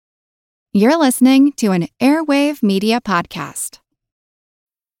You're listening to an Airwave Media Podcast.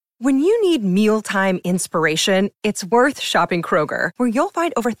 When you need mealtime inspiration, it's worth shopping Kroger, where you'll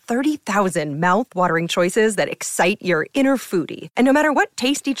find over 30,000 mouth-watering choices that excite your inner foodie. And no matter what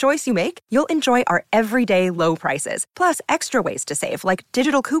tasty choice you make, you'll enjoy our everyday low prices, plus extra ways to save, like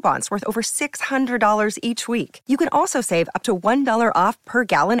digital coupons worth over $600 each week. You can also save up to $1 off per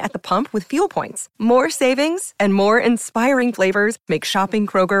gallon at the pump with fuel points. More savings and more inspiring flavors make shopping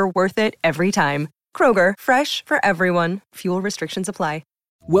Kroger worth it every time. Kroger, fresh for everyone. Fuel restrictions apply.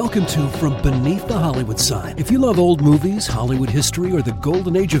 Welcome to From Beneath the Hollywood Sign. If you love old movies, Hollywood history, or the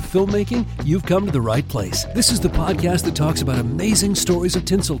golden age of filmmaking, you've come to the right place. This is the podcast that talks about amazing stories of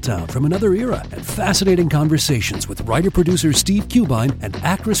Tinseltown from another era and fascinating conversations with writer-producer Steve Cubine and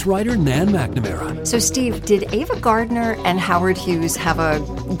actress-writer Nan McNamara. So, Steve, did Ava Gardner and Howard Hughes have a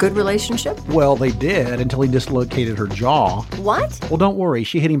good relationship? Well, they did until he dislocated her jaw. What? Well, don't worry.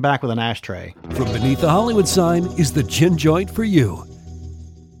 She hit him back with an ashtray. From Beneath the Hollywood Sign is the gin joint for you.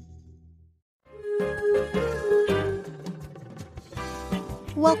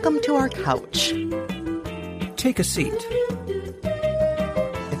 Welcome to our couch. Take a seat.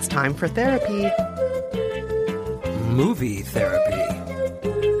 It's time for therapy. Movie therapy.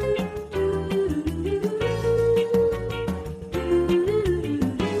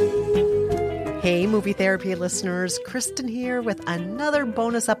 Hey, movie therapy listeners, Kristen here with another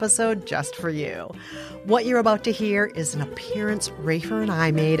bonus episode just for you. What you're about to hear is an appearance Rafer and I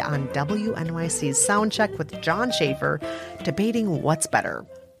made on WNYC's Soundcheck with John Rafer, debating what's better,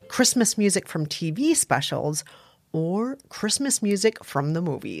 Christmas music from TV specials or Christmas music from the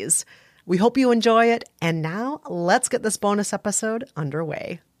movies. We hope you enjoy it, and now let's get this bonus episode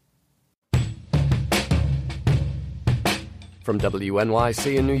underway. From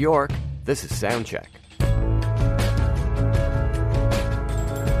WNYC in New York, this is Soundcheck.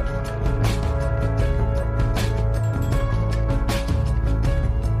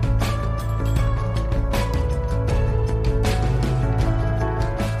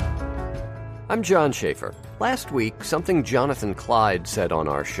 I'm John Rafer. Last week, something Jonathan Clyde said on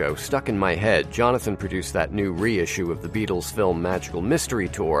our show stuck in my head. Jonathan produced that new reissue of the Beatles film Magical Mystery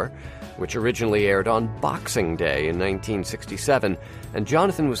Tour, which originally aired on Boxing Day in 1967, and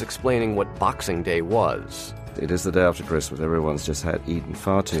Jonathan was explaining what Boxing Day was. It is the day after Christmas. Everyone's just eaten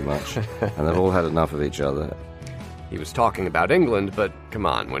far too much, and they've all had enough of each other. He was talking about England, but come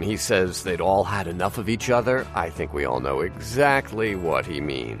on, when he says they'd all had enough of each other, I think we all know exactly what he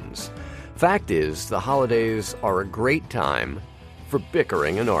means. Fact is, the holidays are a great time for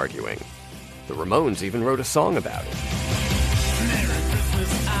bickering and arguing. The Ramones even wrote a song about it. Merry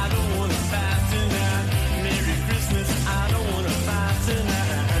Christmas, I don't want to fight tonight. Merry Christmas, I don't want to fight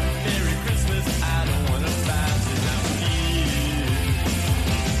tonight. Merry Christmas, I don't want to fight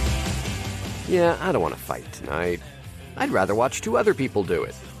tonight. Yeah, I don't want to fight tonight. I'd rather watch two other people do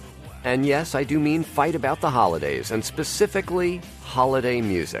it. And yes, I do mean fight about the holidays, and specifically holiday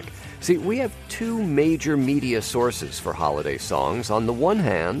music. See, we have two major media sources for holiday songs. On the one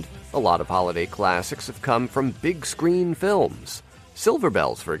hand, a lot of holiday classics have come from big screen films. Silver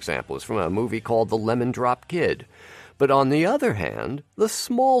Bells, for example, is from a movie called The Lemon Drop Kid. But on the other hand, the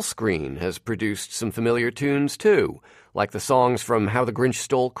small screen has produced some familiar tunes too, like the songs from How the Grinch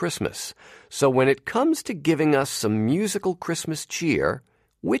Stole Christmas. So when it comes to giving us some musical Christmas cheer,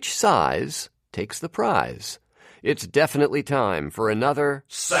 which size takes the prize? It's definitely time for another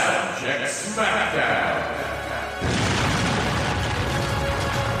Soundcheck Smackdown.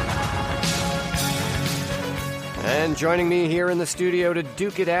 And joining me here in the studio to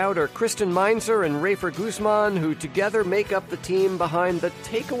duke it out are Kristen Meinzer and Rafer Guzman, who together make up the team behind the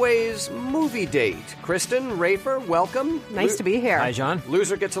Takeaways movie date. Kristen, Rafer, welcome. Nice to be here. Hi, John.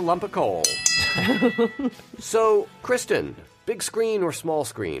 Loser gets a lump of coal. So, Kristen, big screen or small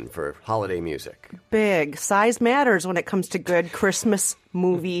screen for holiday music? Big. Size matters when it comes to good Christmas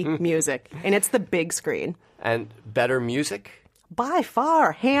movie music, and it's the big screen. And better music? By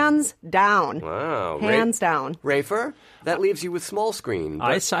far, hands down. Wow. Hands down. Rafer, that leaves you with small screen.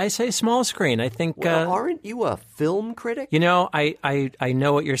 I say small screen. I think... Well, aren't you a film critic? You know, I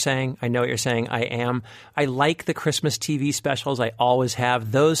know what you're saying. I know what you're saying. I am. I like the Christmas TV specials. I always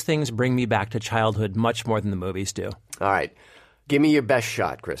have. Those things bring me back to childhood much more than the movies do. All right. Give me your best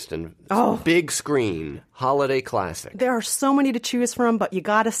shot, Kristen. Oh. Big screen, holiday classic. There are so many to choose from, but you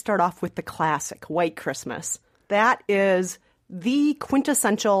got to start off with the classic, White Christmas. That is the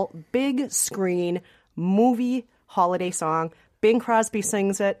quintessential big screen movie holiday song. Bing Crosby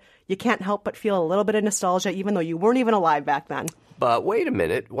sings it. You can't help but feel a little bit of nostalgia, even though you weren't even alive back then. But wait a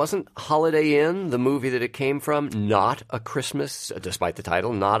minute, wasn't Holiday Inn, the movie that it came from, not a Christmas, despite the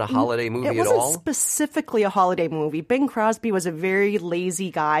title, not a holiday movie at all? It wasn't specifically a holiday movie. Bing Crosby was a very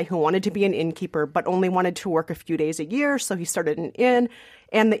lazy guy who wanted to be an innkeeper, but only wanted to work a few days a year, so he started an inn,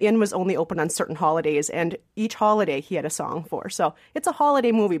 and the inn was only open on certain holidays, and each holiday he had a song for. So it's a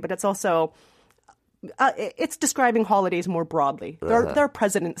holiday movie, but it's also... it's describing holidays more broadly. There are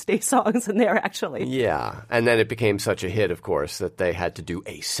President's Day songs in there, actually. Yeah, and then it became such a hit, of course, that they had to do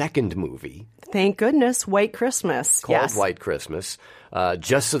a second movie. Thank goodness, White Christmas. Called White Christmas,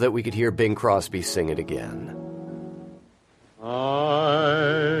 just so that we could hear Bing Crosby sing it again.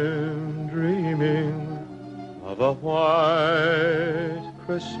 I'm dreaming of a white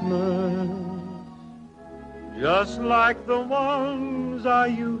Christmas, just like the ones I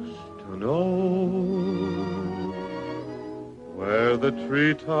used to know, where the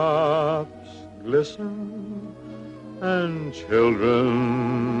treetops glisten and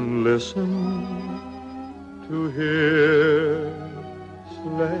children listen to hear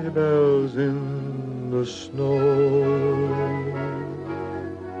sleigh bells in the snow.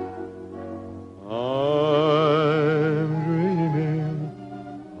 I'm dreaming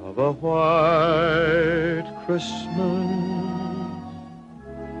of a white Christmas,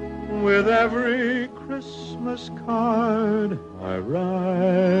 with every Christmas card I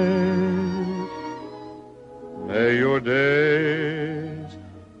write. May your days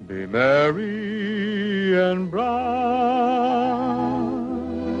be merry and bright,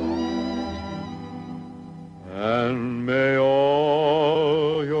 and may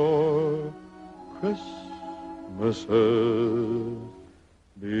all your Christmases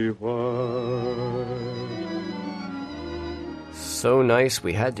be white. So nice,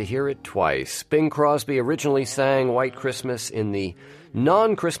 we had to hear it twice. Bing Crosby originally sang White Christmas in the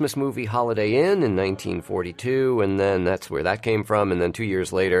non-Christmas movie Holiday Inn in 1942, and then that's where that came from, and then 2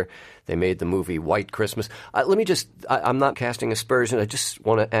 years later, they made the movie White Christmas. I'm not casting aspersions, I just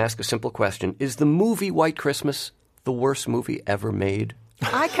want to ask a simple question. Is the movie White Christmas the worst movie ever made?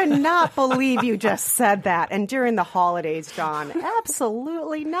 I cannot believe you just said that. And during the holidays, John,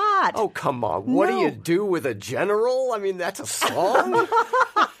 absolutely not. Oh, come on. What do you do with a general? I mean, that's a song?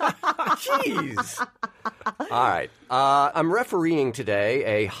 Jeez. All right. I'm refereeing today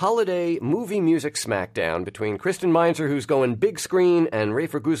a holiday movie music smackdown between Kristen Meinzer, who's going big screen, and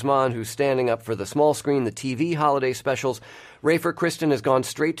Rafer Guzman, who's standing up for the small screen, the TV holiday specials. Rafer, Kristen has gone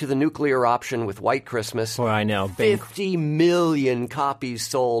straight to the nuclear option with White Christmas. Well, I know. 50 million copies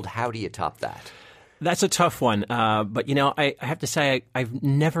sold. How do you top that? That's a tough one. But, you know, I have to say I've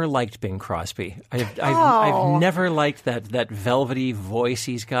never liked Bing Crosby. I've never liked that velvety voice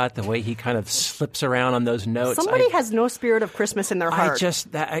he's got, the way he kind of slips around on those notes. Somebody has no spirit of Christmas in their heart.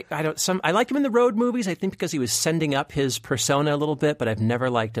 I liked him in the road movies, I think because he was sending up his persona a little bit, but I've never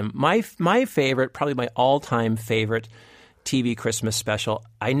liked him. My favorite, probably my all-time favorite TV Christmas special.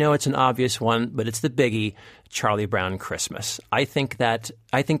 I know it's an obvious one, but it's the biggie, Charlie Brown Christmas. I think that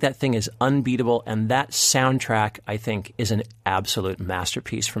thing is unbeatable, and that soundtrack, I think, is an absolute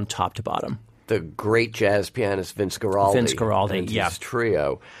masterpiece from top to bottom. The great jazz pianist Vince Guaraldi. And his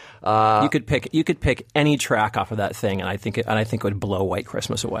trio. You could pick any track off of that thing, and I think it would blow White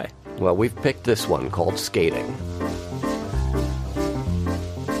Christmas away. Well, we've picked this one called Skating.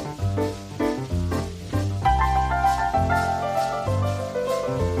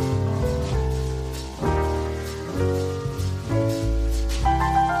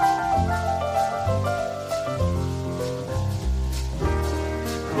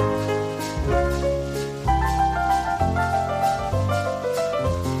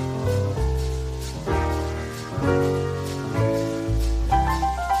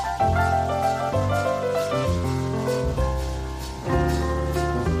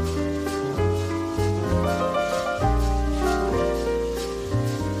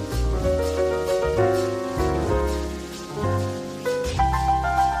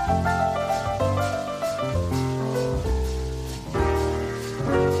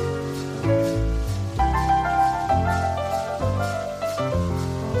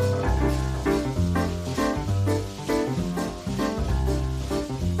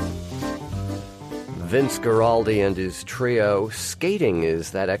 Vince Guaraldi and his trio. Skating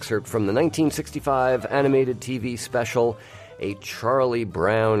is that excerpt from the 1965 animated TV special, A Charlie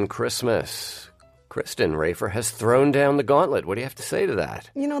Brown Christmas. Kristen, Rafer has thrown down the gauntlet. What do you have to say to that?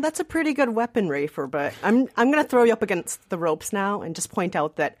 You know, that's a pretty good weapon, Rafer, but I'm going to throw you up against the ropes now and just point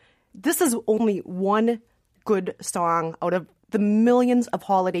out that this is only one good song out of the millions of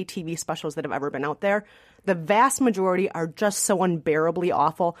holiday TV specials that have ever been out there. The vast majority are just so unbearably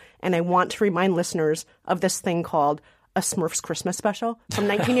awful, and I want to remind listeners of this thing called a Smurfs Christmas special from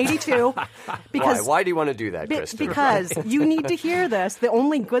 1982. Because Why do you want to do that, Kristen? Because you need to hear this. The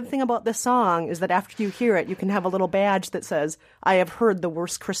only good thing about this song is that after you hear it, you can have a little badge that says, I have heard the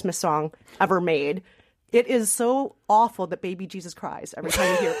worst Christmas song ever made. It is so awful that baby Jesus cries every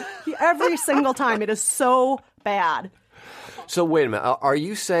time you hear it. Every single time. It is so bad. So wait a minute. Are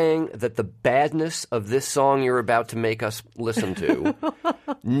you saying that the badness of this song you're about to make us listen to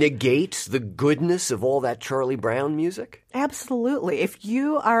negates the goodness of all that Charlie Brown music? Absolutely. If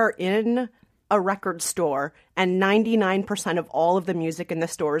you are in a record store and 99% of all of the music in the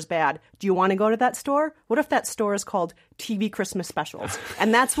store is bad, do you want to go to that store? What if that store is called TV Christmas Specials?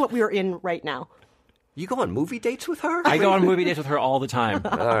 And that's what we're in right now. You go on movie dates with her? I go on movie dates with her all the time.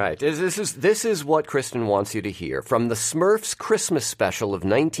 All right. This is what Kristen wants you to hear. From the Smurfs Christmas special of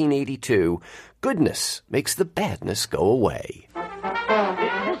 1982, goodness makes the badness go away.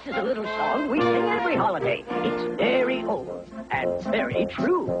 This is a little song we sing every holiday. It's very old and very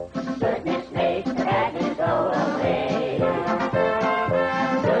true. Goodness makes the badness go away.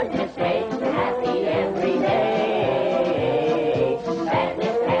 Goodness makes you happy every day.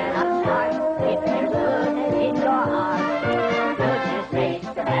 Badness cannot start if there's goodness in your heart. Goodness makes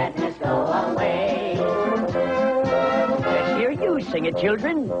the badness go away. Let's hear you sing it,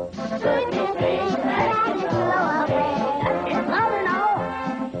 children. Goodness makes the badness go away. It's louder now.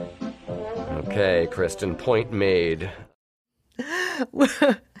 Okay, Kristen, point made.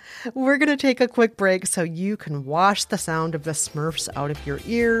 We're going to take a quick break so you can wash the sound of the Smurfs out of your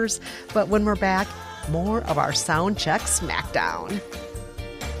ears. But when we're back, more of our Soundcheck Smackdown.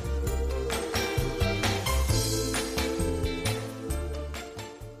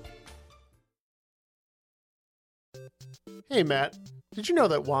 Hey, Matt, did you know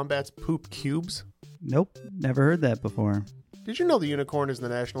that wombats poop cubes? Nope, never heard that before. Did you know the unicorn is the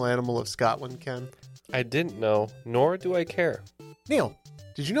national animal of Scotland, Ken? I didn't know, nor do I care. Neil,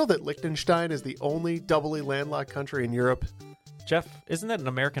 did you know that Liechtenstein is the only doubly landlocked country in Europe? Jeff, isn't that an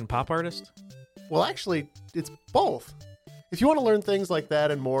American pop artist? Well, actually, it's both. If you want to learn things like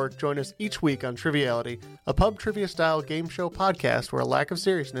that and more, join us each week on Triviality, a pub trivia-style game show podcast where a lack of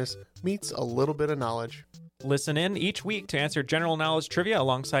seriousness meets a little bit of knowledge. Listen in each week to answer general knowledge trivia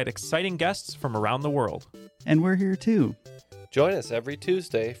alongside exciting guests from around the world. And we're here too. Join us every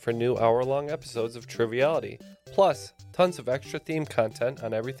Tuesday for new hour-long episodes of Triviality, plus tons of extra theme content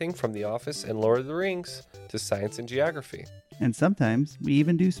on everything from The Office and Lord of the Rings to science and geography. And sometimes we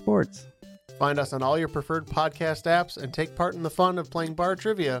even do sports. Find us on all your preferred podcast apps and take part in the fun of playing bar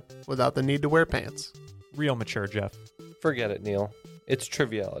trivia without the need to wear pants. Real mature, Jeff. Forget it, Neil. It's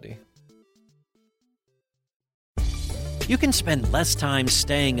Triviality. You can spend less time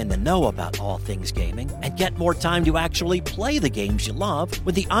staying in the know about all things gaming and get more time to actually play the games you love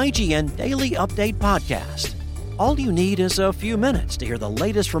with the IGN Daily Update podcast. All you need is a few minutes to hear the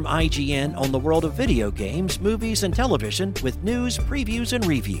latest from IGN on the world of video games, movies, and television with news, previews, and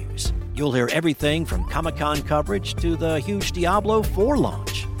reviews. You'll hear everything from Comic-Con coverage to the huge Diablo 4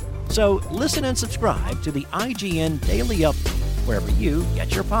 launch. So listen and subscribe to the IGN Daily Update wherever you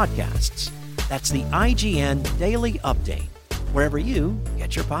get your podcasts. That's the IGN Daily Update, wherever you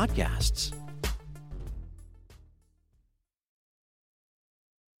get your podcasts.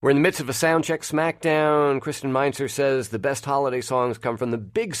 We're in the midst of a Soundcheck Smackdown. Kristen Meinzer says the best holiday songs come from the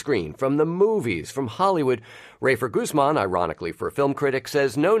big screen, from the movies, from Hollywood. Rafer Guzman, ironically for a film critic,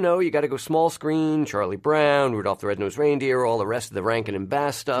 says, no, you got to go small screen, Charlie Brown, Rudolph the Red-Nosed Reindeer, all the rest of the Rankin and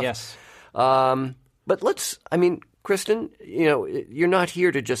Bass stuff. Yes. But Kristen, you're not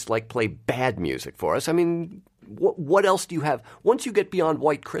here to just play bad music for us. I mean, what else do you have? Once you get beyond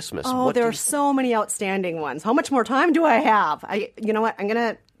White Christmas. Oh, there are so many outstanding ones. How much more time do I have? You know what? I'm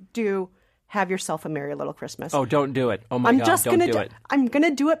going to do Have Yourself a Merry Little Christmas. Oh, don't do it. Oh my God, don't do it. I'm going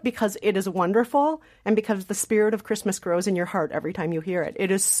to do it because it is wonderful and because the spirit of Christmas grows in your heart every time you hear it.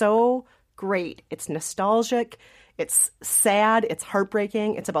 It is so great. It's nostalgic. It's sad. It's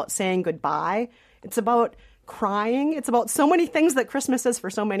heartbreaking. It's about saying goodbye. It's about crying. It's about so many things that Christmas is for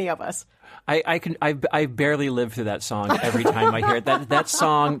so many of us. I barely live through that song every time I hear it. That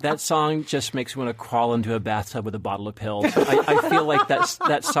song just makes me want to crawl into a bathtub with a bottle of pills. I feel like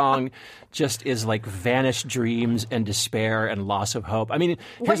that song just is like vanished dreams and despair and loss of hope. I mean,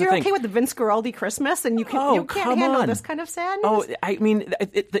 you're okay with the Vince Guaraldi Christmas, and you can't handle this kind of sadness? Oh, I mean,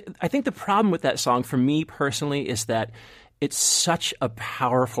 I think the problem with that song for me personally is that it's such a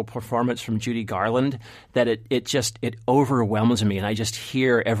powerful performance from Judy Garland that it overwhelms me, and I just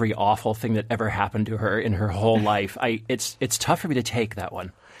hear every awful thing that ever happened to her in her whole life. It's tough for me to take that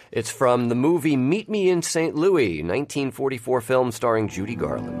one. It's from the movie Meet Me in St. Louis, 1944 film starring Judy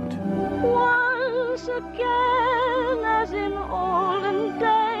Garland. Once again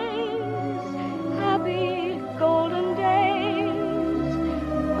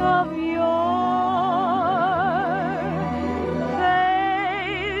of yore.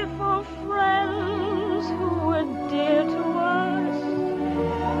 Faithful friends who were dear to us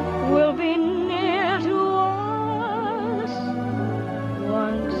will be near to us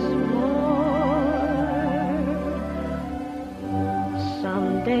once more.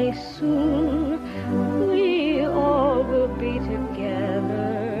 Someday soon we all will be together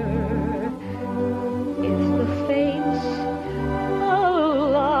if the fates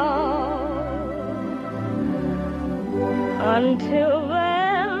allow. Until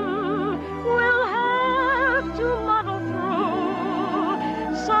then, we'll have to muddle through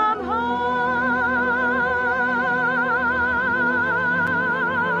somehow.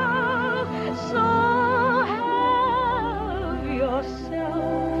 So have yourself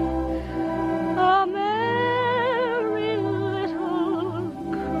a merry little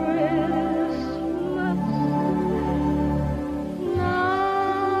Christmas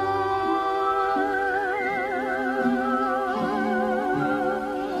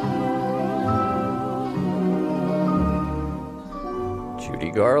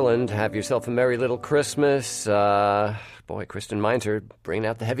Judy Garland, have yourself a merry little Christmas. Boy, Kristen Meinzer bringing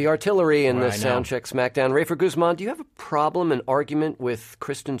out the heavy artillery in the Soundcheck Smackdown. Rafer Guzman, do you have a problem, an argument with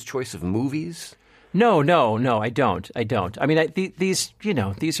Kristen's choice of movies? No, I don't. I mean, these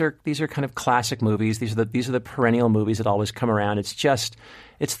are kind of classic movies. These are the perennial movies that always come around. I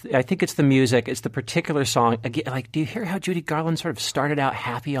think it's the music. It's the particular song. Again, like, do you hear how Judy Garland sort of started out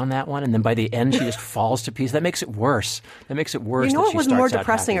happy on that one, and then by the end she just falls to pieces? That makes it worse. You know, that it she was more starts out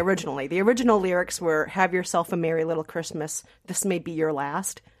depressing happy. originally. The original lyrics were, "Have yourself a merry little Christmas. This may be your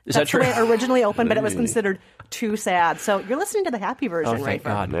last." Is that That's true? the way it originally opened, but it was considered too sad. So you're listening to the happy version, Oh, thank right?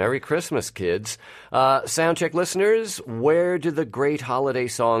 God. Merry Christmas, kids. Soundcheck listeners, where do the great holiday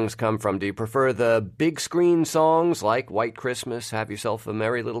songs come from? Do you prefer the big screen songs like White Christmas, Have Yourself a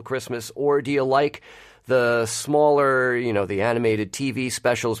Merry Little Christmas, or do you like the smaller, the animated TV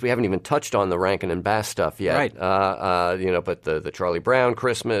specials? We haven't even touched on the Rankin and Bass stuff yet. Right. But the Charlie Brown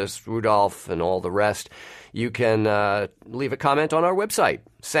Christmas, Rudolph, and all the rest. You can leave a comment on our website,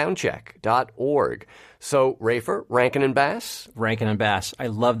 soundcheck.org. So, Rafer, Rankin and Bass? Rankin and Bass. I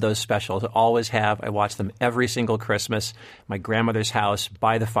love those specials. I always have. I watch them every single Christmas. My grandmother's house,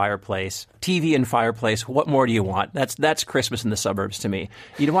 by the fireplace, TV and fireplace. What more do you want? That's Christmas in the suburbs to me.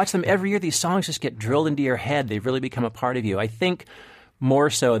 You watch them every year. These songs just get drilled into your head. They really become a part of you. I think more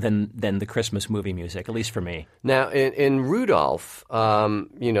so than the Christmas movie music, at least for me. Now, in Rudolph,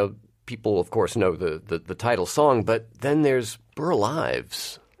 people, of course, know the title song, but then there's Burl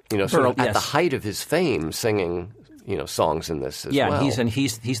Ives, sort of at the height of his fame, singing, songs in this as well. Yeah,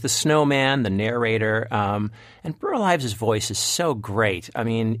 he's the snowman, the narrator, and Burl Ives' voice is so great. I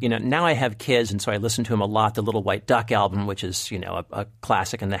mean, now I have kids, and so I listen to him a lot. The Little White Duck album, which is a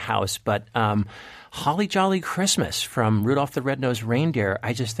classic in the house, but Holly Jolly Christmas from Rudolph the Red-Nosed Reindeer,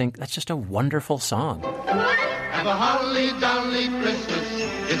 I just think that's just a wonderful song. Have a holly jolly Christmas,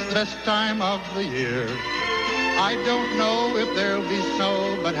 it's the best time of the year. I don't know if there'll be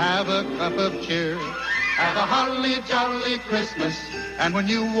snow, but have a cup of cheer. Have a holly jolly Christmas, and when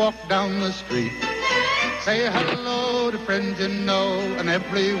you walk down the street, say hello to friends you know and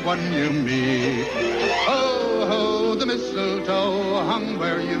everyone you meet. Ho, ho, the mistletoe hung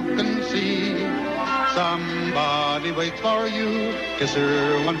where you can see. Somebody waits for you, kiss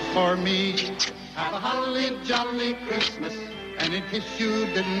her once for me. Have a holly jolly Christmas, and in case you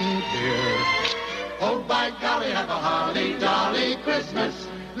didn't hear, oh, by golly, have a holly jolly Christmas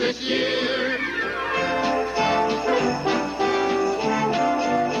this year.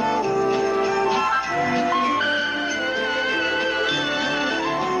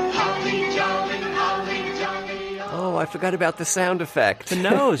 Holly jolly, holly jolly. Oh, I forgot about the sound effect. The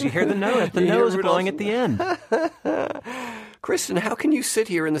nose. You hear the nose. The You hear nose Rudolph- blowing at the end. Kristen, how can you sit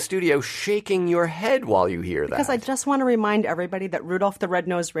here in the studio shaking your head while you hear that? Because I just want to remind everybody that Rudolph the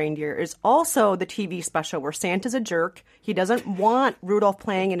Red-Nosed Reindeer is also the TV special where Santa's a jerk. He doesn't want Rudolph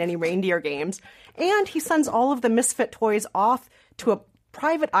playing in any reindeer games. And he sends all of the misfit toys off to a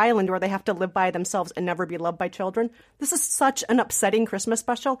private island where they have to live by themselves and never be loved by children. This is such an upsetting Christmas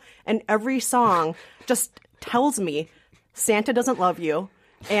special. And every song just tells me Santa doesn't love you.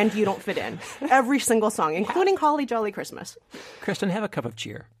 And you don't fit in. Every single song, including Holly Jolly Christmas. Kristen, have a cup of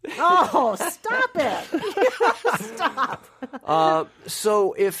cheer. Oh, stop it. Stop.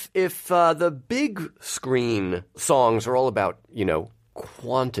 So if the big screen songs are all about,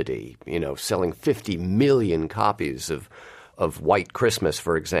 quantity, selling 50 million copies of White Christmas,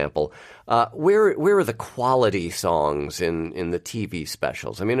 for example, Where are the quality songs in the TV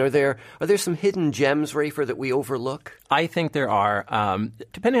specials? I mean, are there some hidden gems, Rafer, that we overlook? I think there are.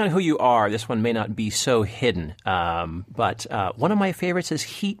 Depending on who you are, this one may not be so hidden. But one of my favorites is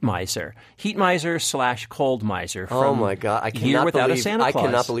Heat Miser. Heat Miser / Cold Miser from Oh my God! Year Without a Santa Claus. I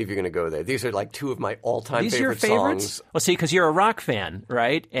cannot believe you're going to go there. These are like two of my all-time These are your favorite favorites? songs. Well, see, because you're a rock fan,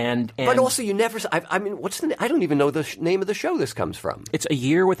 right? And But also, you never. I mean, what's the? I don't even know the name of the show this comes from. It's A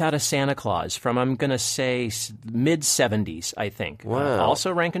Year Without a Santa Claus from, I'm going to say, mid-'70s, I think. Wow.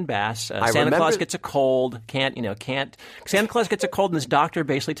 Also Rankin Bass. Santa Claus gets a cold. Santa Claus gets a cold, and his doctor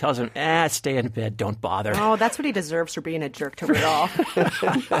basically tells him, stay in bed, don't bother. Oh, that's what he deserves for being a jerk to Rudolph.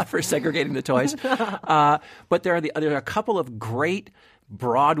 For segregating the toys. But there are a couple of great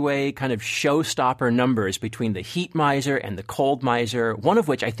Broadway kind of showstopper numbers between the Heat Miser and the Cold Miser. One of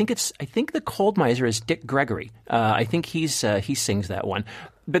which I think the Cold Miser is Dick Gregory. I think he sings that one.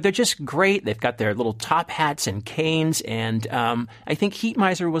 But they're just great. They've got their little top hats and canes, and I think Heat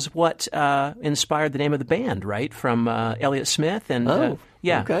Miser was what inspired the name of the band, right? From Elliott Smith and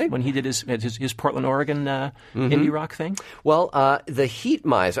okay. When he did his Portland, Oregon indie rock thing. Well, the Heat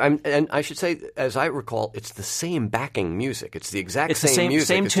Miser, and I should say, as I recall, it's the same backing music. It's the exact same music.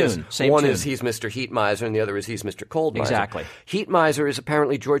 Same it's tune. Same one tune. is He's Mr. Heat Miser, and the other is He's Mr. Cold Miser. Exactly. Heat Miser is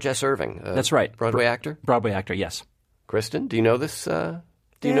apparently George S. Irving. That's right. Broadway actor? Broadway actor, yes. Kristen, do you know this?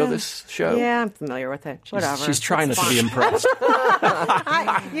 Do you know this show? Yeah, I'm familiar with it. Whatever. She's trying not to be impressed.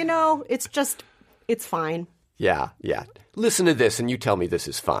 It's fine. Yeah. Listen to this, and you tell me this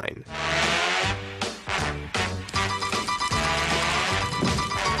is fine.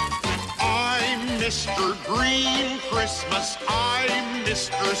 I'm Mr. Green Christmas. I'm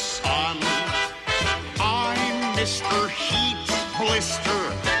Mr. Sun. I'm Mr. Heat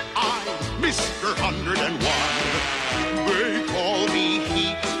Blister. I'm Mr. 101. They call me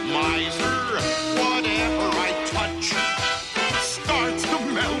Heat Miser. Whatever I touch starts to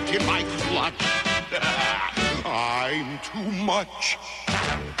melt in my clutch. I'm too much.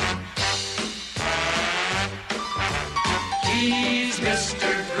 He's Mr.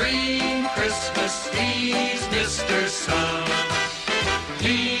 Green Christmas. He's Mr. Sun.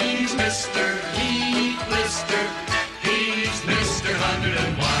 He's Mr. Heat Blister. He's Mr.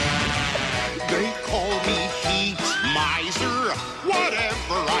 101. They call me Heat Miser.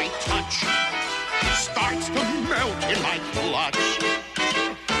 Whatever I touch starts to melt in my clutch.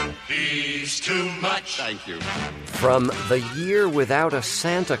 He's too much. Thank you. From The Year Without a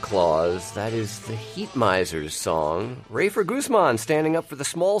Santa Claus, that is the Heat Miser's song. Rafer Guzman standing up for the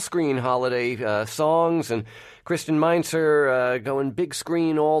small screen holiday songs, and Kristen Meinzer going big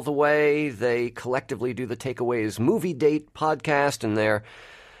screen all the way. They collectively do the Takeaways Movie Date podcast, and there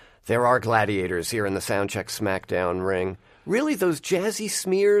are gladiators here in the Soundcheck Smackdown ring. Really, those jazzy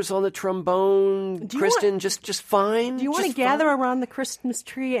smears on the trombone, Kristen, just fine? Do you want to gather around the Christmas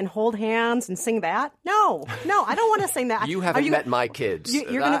tree and hold hands and sing that? No, I don't want to sing that. You haven't met my kids.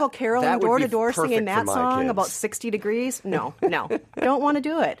 You're going to go caroling door to door singing that song about 60 degrees? No. Don't want to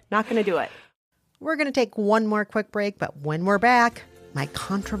do it. Not going to do it. We're going to take one more quick break, but when we're back, my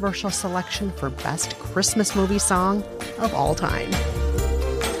controversial selection for best Christmas movie song of all time.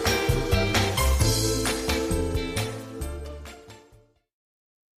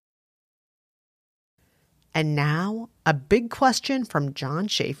 And now, a big question from John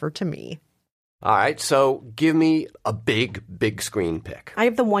Schaefer to me. All right, so give me a big screen pick. I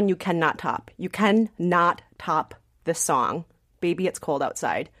have the one you cannot top. You cannot top this song, Baby It's Cold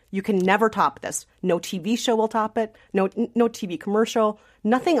Outside. You can never top this. No TV show will top it. No TV commercial.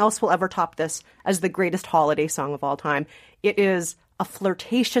 Nothing else will ever top this as the greatest holiday song of all time. It is a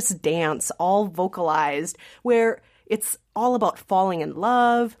flirtatious dance, all vocalized, where it's all about falling in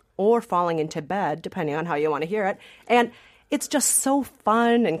love or falling into bed, depending on how you want to hear it. And it's just so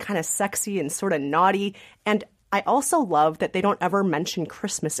fun and kind of sexy and sort of naughty. And I also love that they don't ever mention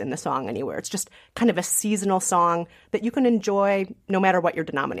Christmas in the song anywhere. It's just kind of a seasonal song that you can enjoy no matter what your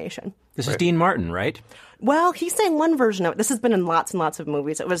denomination. This is Dean Martin, right? Well, he sang one version of it. This has been in lots and lots of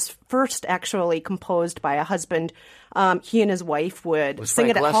movies. It was first actually composed by a husband. He and his wife would sing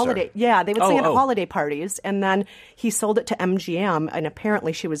it at holiday. Yeah, they would sing it at holiday parties, and then he sold it to MGM, and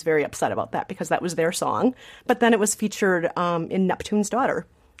apparently she was very upset about that because that was their song. But then it was featured in Neptune's Daughter.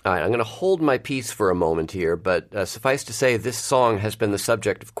 All right, I'm going to hold my peace for a moment here, but suffice to say, this song has been the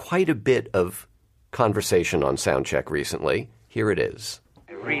subject of quite a bit of conversation on Soundcheck recently. Here it is.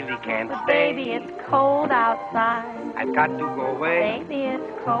 I really can't stay. Baby, it's cold outside. I've got to go away. Baby,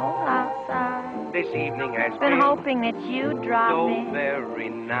 it's cold outside. This evening has Been hoping that you'd drop so in. very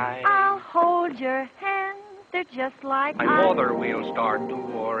nice. I'll hold your hand They're just like And ice. Mother will start to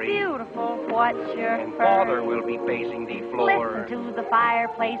worry. Beautiful, what's your And fur? Father will be pacing the floor. Listen to the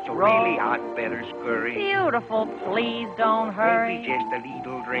fireplace So roar. really, I'd better scurry. Beautiful, please don't hurry. Maybe just a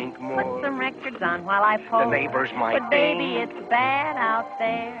little drink more. Put some records on while I pose. The neighbors might But baby, think. it's bad out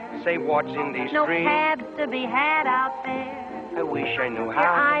there. Say what's in this No drink. cabs to be had out there. I wish I knew Your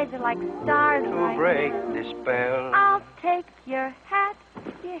how eyes are like stars to right break there. the spell. I'll take your hat.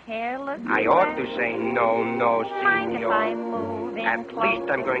 Your hair looks I ought to say no, no, Mind if I senor. move in At close? least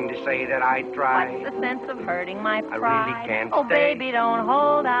I'm going to say that I tried. What's the sense of hurting my I pride? really can't Oh, stay. baby, don't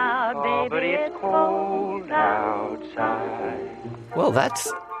hold out, Oh, baby. but it's cold outside. Well,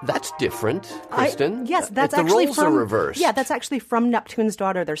 that's different, Kristen. Yes, that's the actually roles from are reversed. Yeah, that's actually from Neptune's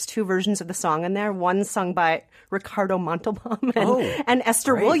Daughter. There's two versions of the song in there. One sung by Ricardo Montalban and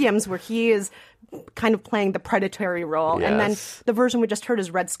Esther great. Williams, where he is kind of playing the predatory role. And then Yes. the version we just heard is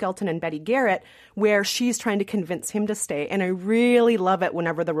Red Skelton and Betty Garrett, where she's trying to convince him to stay. And I really love it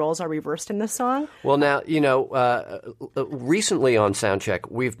whenever the roles are reversed in this song. Well, now, recently on Soundcheck,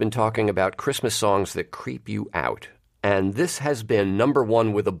 we've been talking about Christmas songs that creep you out. And this has been number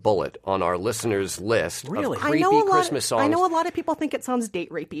one with a bullet on our listeners' list of creepy Christmas songs. I know a lot of people think it sounds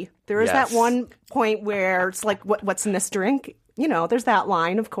date rapey. There is Yes. that one point where it's like, what's in this drink? You know, there's that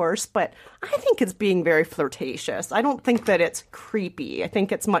line, of course, but I think it's being very flirtatious. I don't think that it's creepy. I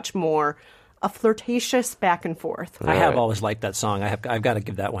think it's much more a flirtatious back and forth. I have always liked that song. I've got to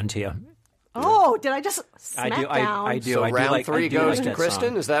give that one to you. Oh, did I just smack I down? do. So I do round like, three I do goes like to that Kristen?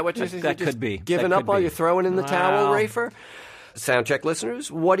 song. Is that what you're That just could be. giving That up could while be. you're throwing in the towel, Wow. Rafer? Soundcheck listeners,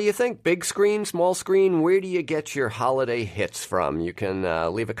 what do you think? Big screen, small screen, where do you get your holiday hits from? You can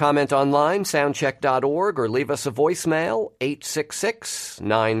leave a comment online, soundcheck.org, or leave us a voicemail,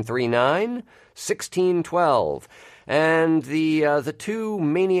 866-939-1612. And the two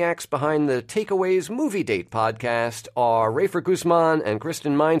maniacs behind the Takeaways Movie Date podcast are Rafer Guzman and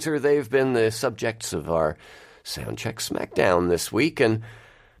Kristen Meinzer. They've been the subjects of our Soundcheck Smackdown this week. And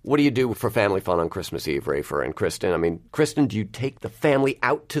what do you do for family fun on Christmas Eve, Rafer and Kristen? I mean, Kristen, do you take the family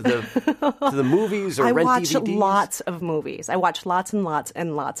out to the movies or I rent watch DVDs? lots of movies. I watch lots and lots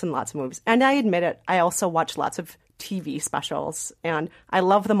and lots and lots of movies. And I admit it, I also watch lots of TV specials. And I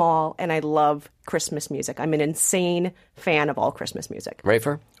love them all, and I love Christmas music. I'm an insane fan of all Christmas music.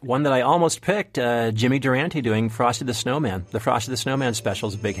 Rafer? One that I almost picked, Jimmy Durante doing Frosty the Snowman. The Frosty the Snowman special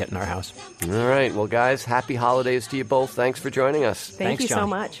is a big hit in our house. All right. Well, guys, happy holidays to you both. Thanks for joining us. Thank you so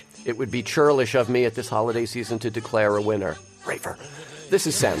much. It would be churlish of me at this holiday season to declare a winner. Rafer, this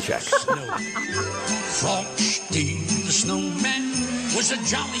is Soundcheck. Frosty the Snowman was a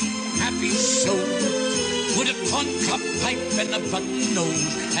jolly, happy soul with a corncob pipe and a button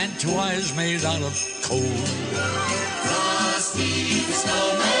nose and two eyes made out of coal. Frosty the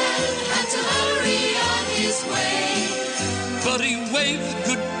Snowman had to hurry on his way. But he waved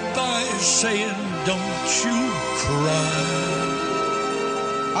goodbye, saying, "Don't you cry."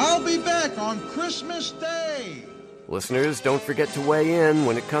 I'll be back on Christmas Day. Listeners, don't forget to weigh in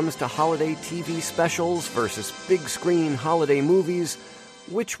when it comes to holiday TV specials versus big screen holiday movies.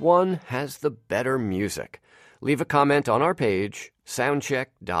 Which one has the better music? Leave a comment on our page,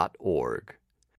 soundcheck.org.